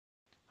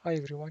Hi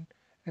everyone.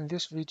 In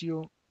this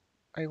video,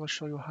 I will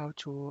show you how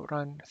to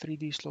run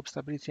 3D slope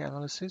stability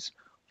analysis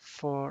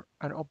for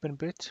an open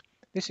bit.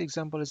 This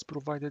example is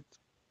provided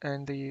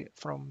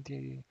from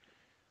the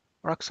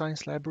Rock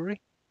Science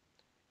library.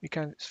 You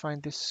can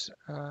find this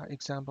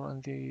example in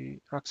the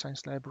Rock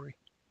Science library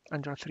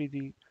under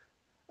 3D,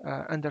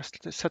 under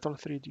Settle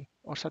 3D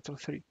or Settle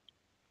 3.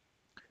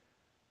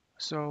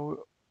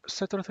 So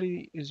Settle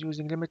 3 is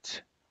using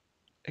limit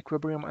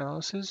equilibrium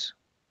analysis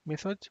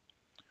method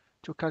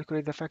to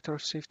calculate the factor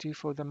of safety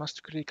for the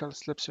most critical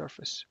slip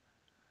surface.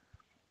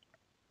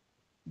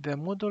 The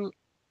model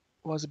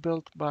was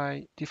built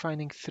by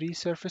defining three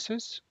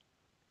surfaces,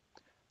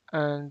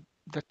 and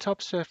the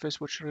top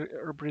surface, which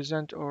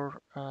represent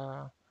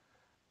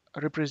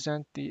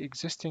the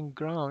existing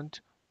ground,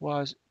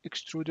 was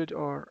extruded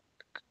or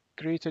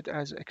created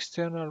as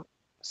external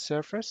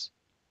surface.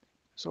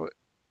 So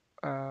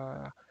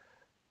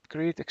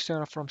create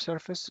external from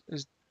surface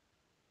is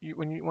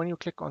when you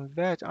click on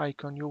that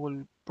icon, you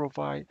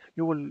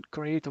will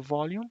create a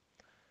volume,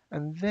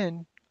 and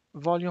then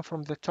volume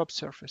from the top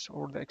surface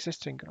or the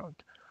existing ground,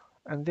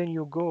 and then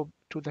you go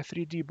to the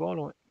 3D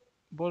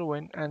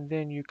ballpoint and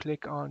then you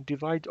click on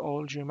divide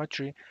all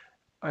geometry,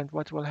 and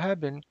what will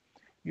happen,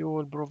 you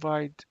will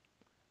provide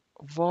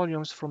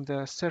volumes from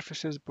the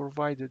surfaces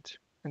provided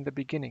in the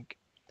beginning,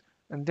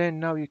 and then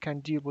now you can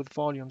deal with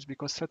volumes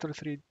because Settle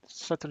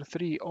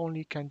 3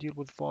 only can deal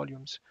with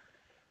volumes.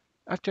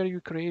 After you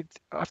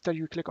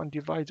click on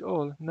divide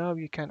all, now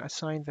you can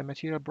assign the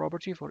material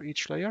property for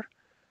each layer,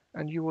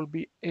 and you will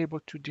be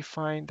able to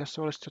define the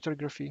soil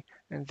stratigraphy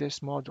in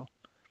this model.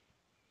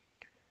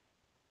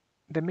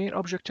 The main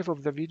objective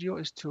of the video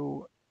is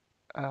to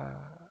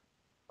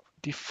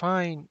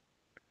define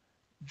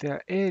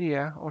the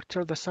area, or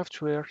tell the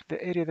software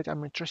the area that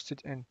I'm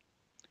interested in,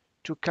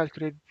 to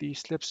calculate the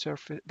slip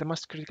surface, the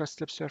most critical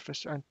slip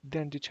surface, and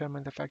then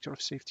determine the factor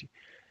of safety.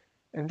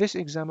 In this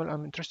example,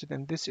 I'm interested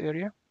in this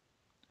area,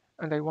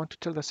 and I want to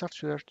tell the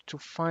software to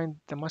find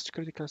the most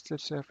critical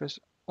slip surface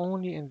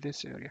only in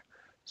this area.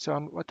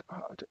 So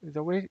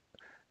the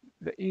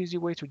easy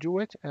way to do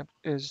it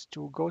is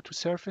to go to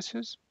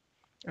surfaces,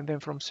 and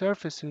then from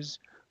surfaces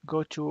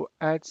go to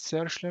add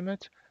search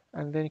limit,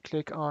 and then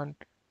click on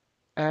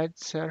add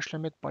search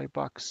limit by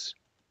box.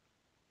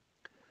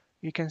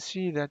 You can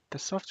see that the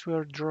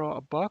software draw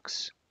a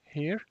box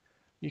here.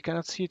 You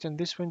cannot see it in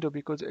this window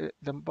because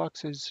the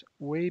box is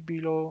way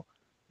below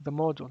the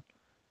model.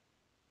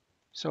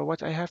 So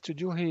what I have to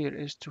do here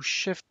is to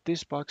shift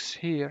this box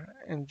here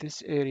in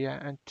this area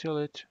until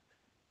it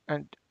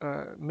and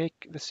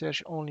make the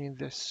search only in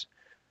this.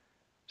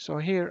 So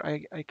here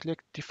I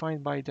click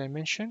define by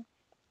dimension.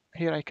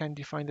 Here I can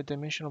define the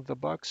dimension of the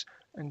box,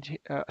 and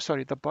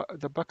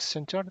the box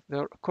center,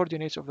 the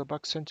coordinates of the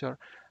box center,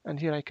 and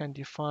here I can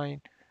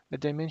define the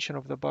dimension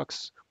of the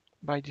box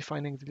by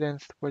defining the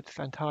length, width,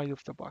 and height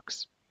of the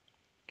box.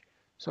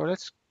 So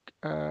let's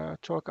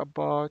talk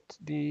about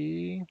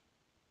the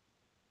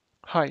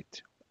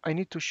height. I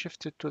need to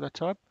shift it to the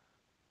top,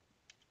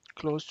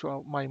 close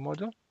to my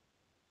model.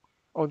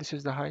 Oh, this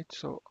is the height,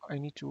 so I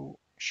need to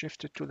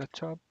shift it to the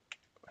top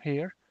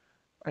here.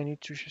 I need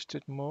to shift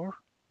it more.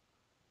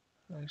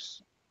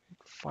 Nice,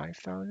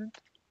 5,000.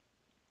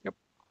 Yep,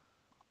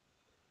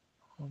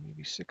 or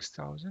maybe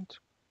 6,000.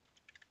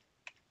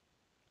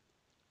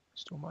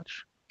 It's too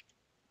much.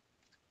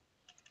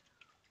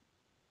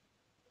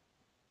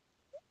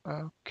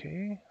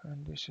 Okay,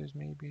 and this is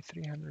maybe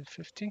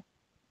 350.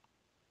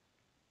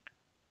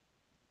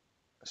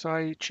 So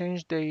I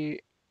changed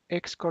the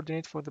X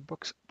coordinate for the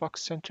box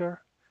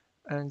center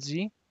and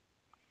Z.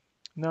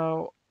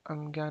 Now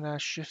I'm gonna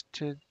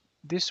shift it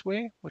this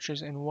way, which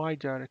is in Y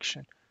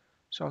direction.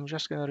 So I'm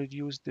just gonna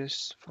reduce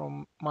this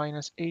from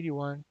minus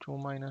 81 to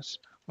minus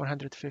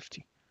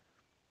 150.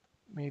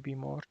 Maybe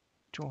more,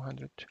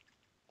 200,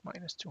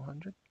 minus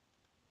 200.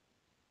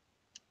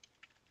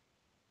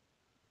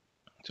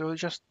 So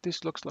just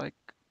this looks like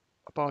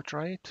about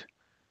right.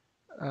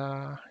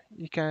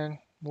 You can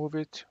move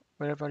it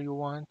wherever you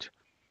want,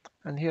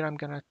 and here I'm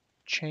gonna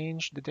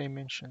change the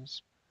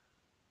dimensions.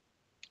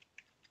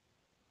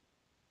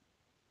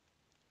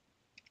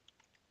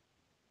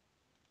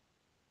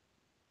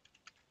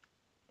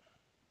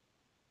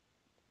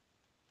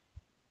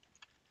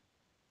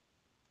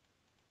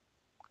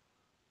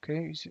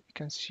 Okay, as you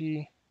can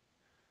see,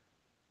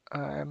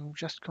 I'm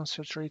just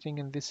concentrating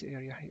in this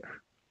area here.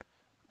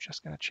 I'm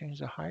just gonna change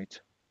the height.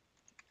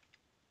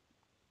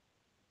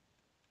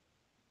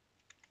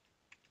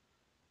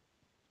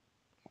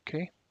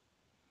 Okay,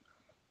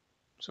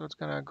 so it's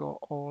gonna go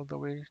all the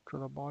way to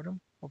the bottom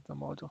of the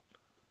model.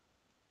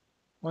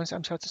 Once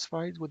I'm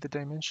satisfied with the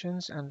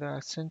dimensions and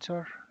the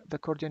center, the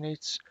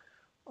coordinates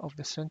of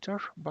the center,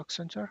 box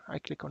center, I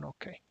click on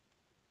OK.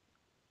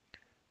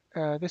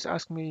 This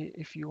asks me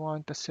if you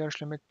want the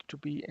search limit to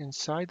be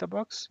inside the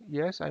box.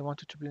 Yes, I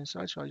want it to be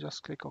inside, so I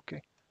just click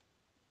OK.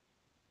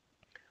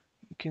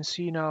 You can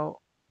see now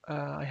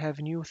I have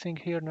a new thing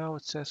here now.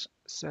 It says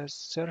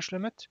search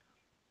limit,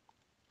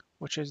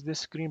 which is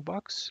this green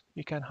box.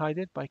 You can hide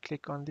it by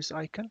click on this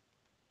icon.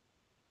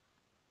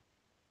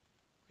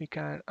 we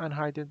can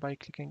unhide it by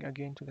clicking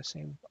again to the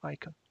same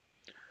icon.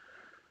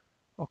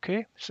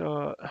 Okay,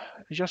 so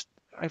just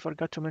I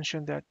forgot to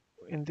mention that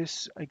in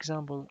this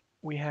example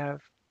we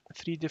have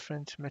three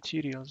different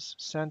materials: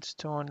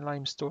 sandstone,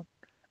 limestone,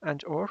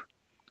 and ore.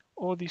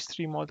 All these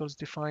three models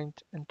defined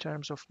in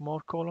terms of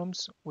more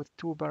columns with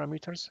two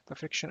parameters, the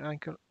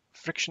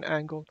friction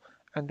angle,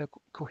 and the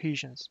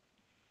cohesions.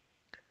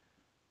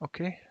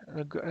 Okay,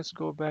 let's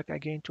go back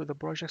again to the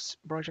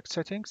project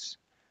settings.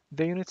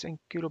 The units in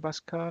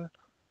kilopascal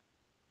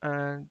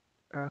and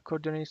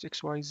coordinates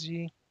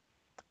XYZ.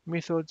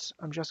 Methods,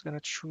 I'm just going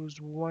to choose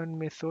one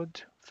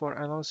method for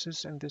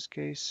analysis. In this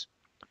case,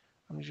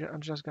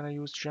 I'm just going to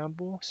use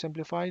Jumbo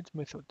simplified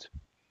method.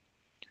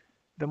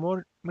 The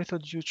more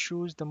methods you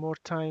choose, the more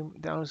time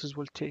the analysis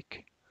will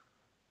take.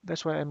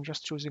 That's why I'm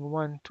just choosing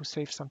one to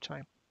save some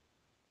time.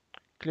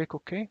 Click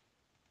OK.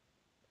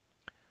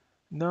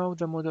 Now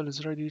the model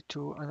is ready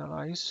to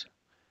analyze.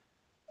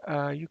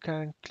 You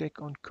can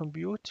click on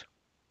compute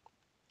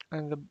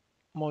and the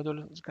model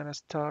is going to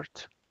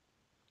start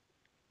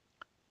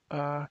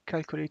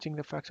calculating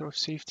the factor of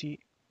safety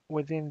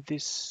within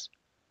this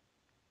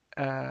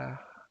uh,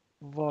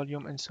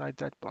 volume inside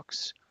that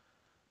box.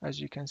 As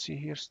you can see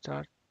here,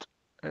 start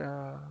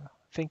uh,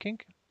 thinking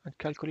and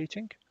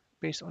calculating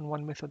based on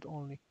one method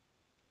only.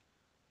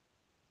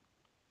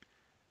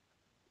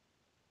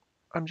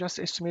 I'm just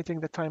estimating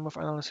the time of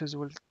analysis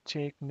will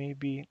take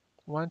maybe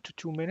 1 to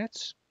 2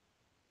 minutes.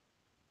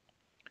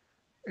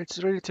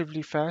 It's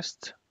relatively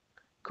fast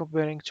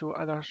comparing to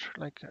other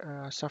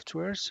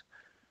softwares.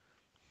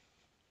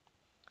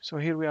 So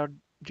here we are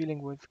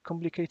dealing with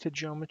complicated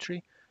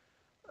geometry,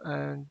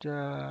 and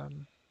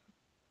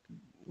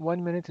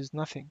 1 minute is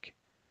nothing.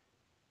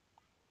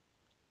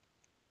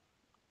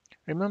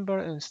 Remember,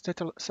 in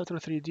Statler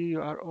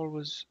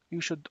 3D,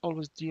 you should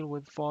always deal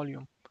with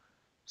volume.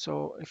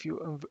 So if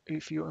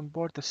you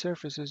import the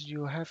surfaces,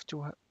 you have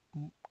to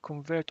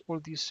convert all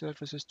these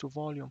surfaces to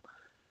volume,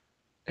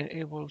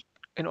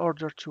 in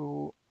order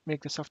to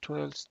make the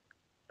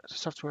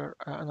software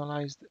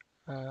analyze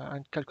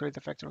and calculate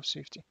the factor of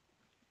safety.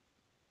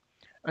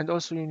 And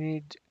also you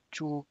need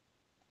to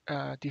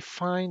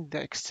define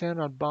the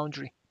external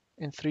boundary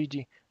in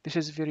 3D. This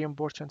is a very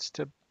important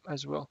step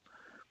as well.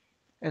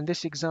 In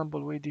this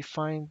example, we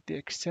defined the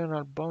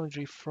external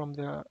boundary from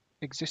the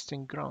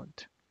existing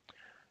ground.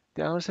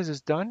 The analysis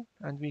is done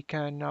and we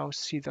can now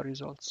see the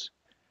results.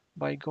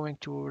 By going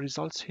to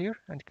results here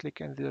and click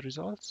on the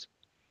results,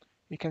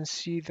 you can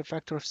see the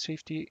factor of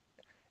safety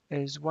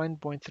is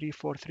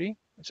 1.343.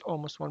 It's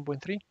almost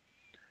 1.3.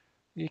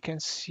 You can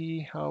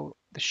see how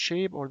the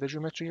shape or the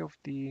geometry of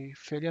the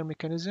failure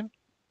mechanism.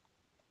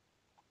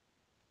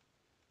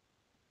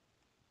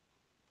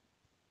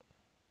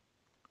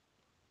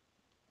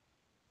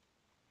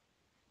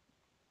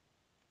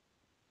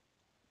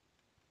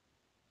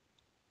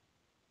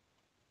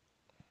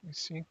 You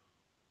see,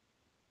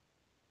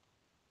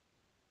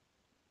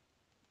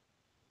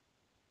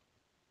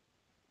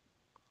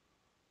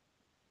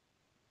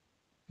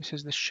 this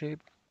is the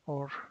shape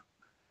or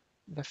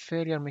the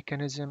failure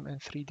mechanism in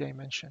 3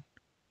 dimension.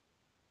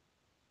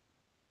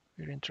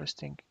 Very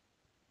interesting.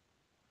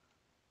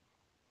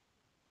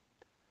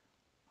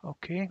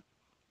 Okay,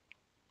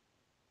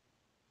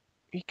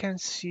 we can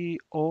see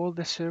all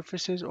the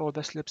surfaces or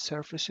the slip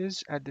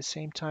surfaces at the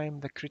same time,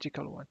 the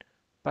critical one,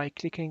 by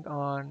clicking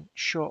on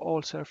show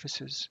all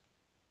surfaces.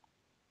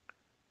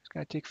 It's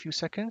going to take a few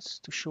seconds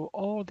to show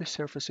all the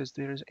surfaces.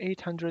 There is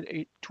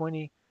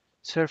 820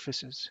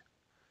 surfaces.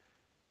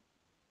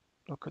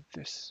 Look at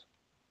this.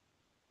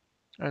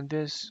 And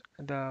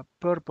the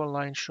purple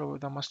line show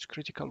the most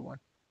critical one.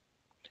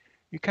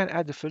 You can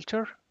add a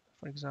filter.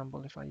 For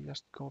example, if I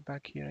just go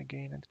back here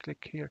again and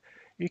click here,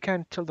 you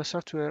can tell the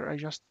software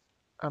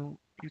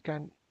you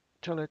can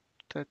tell it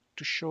that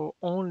to show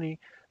only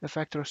the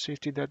factor of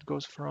safety that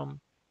goes from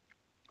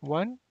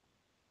 1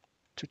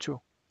 to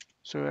 2.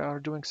 So we are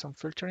doing some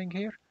filtering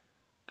here.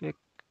 Click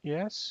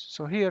yes.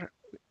 So here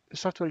the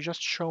software is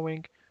just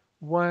showing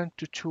 1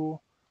 to 2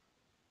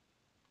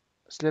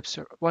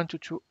 1 to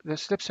 2 the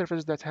slip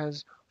surface that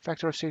has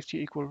factor of safety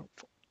equal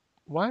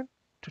 1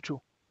 to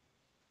 2.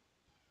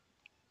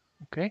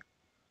 Okay.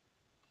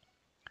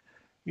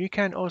 You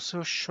can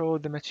also show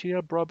the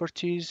material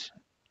properties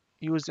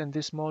used in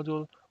this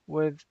module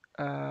with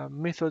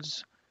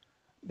methods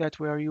that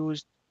were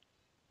used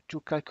to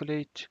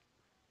calculate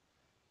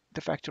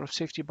the factor of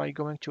safety by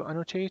going to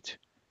annotate,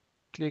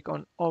 click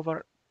on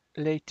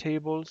overlay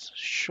tables,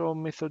 show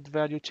method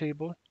value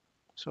table.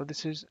 So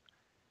this is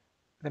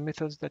the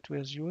methods that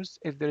was used.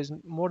 If there is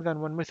more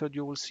than one method,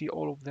 you will see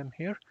all of them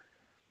here.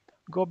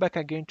 Go back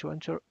again to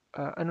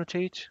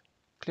annotate,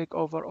 click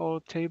over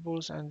all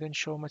tables and then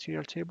show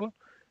material table.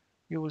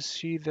 You will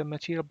see the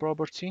material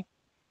property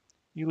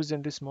used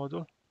in this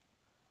model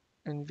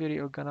in very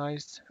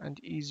organized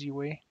and easy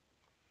way.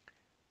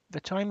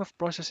 The time of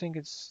processing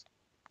is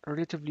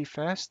relatively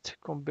fast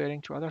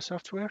comparing to other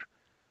software,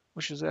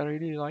 which is I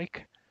really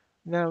like.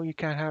 Now you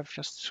can have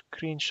just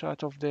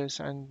screenshot of this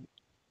and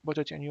put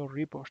it in your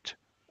report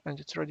and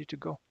it's ready to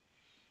go.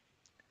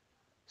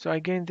 So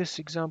again, this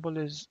example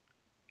is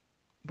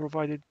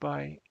provided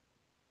by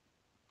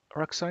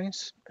Rock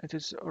Science. It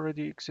is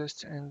already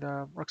exists in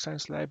the Rock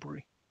Science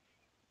library.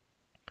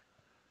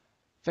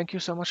 Thank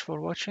you so much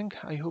for watching.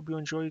 I hope you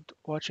enjoyed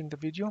watching the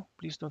video.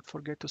 Please don't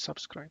forget to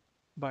subscribe.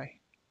 Bye.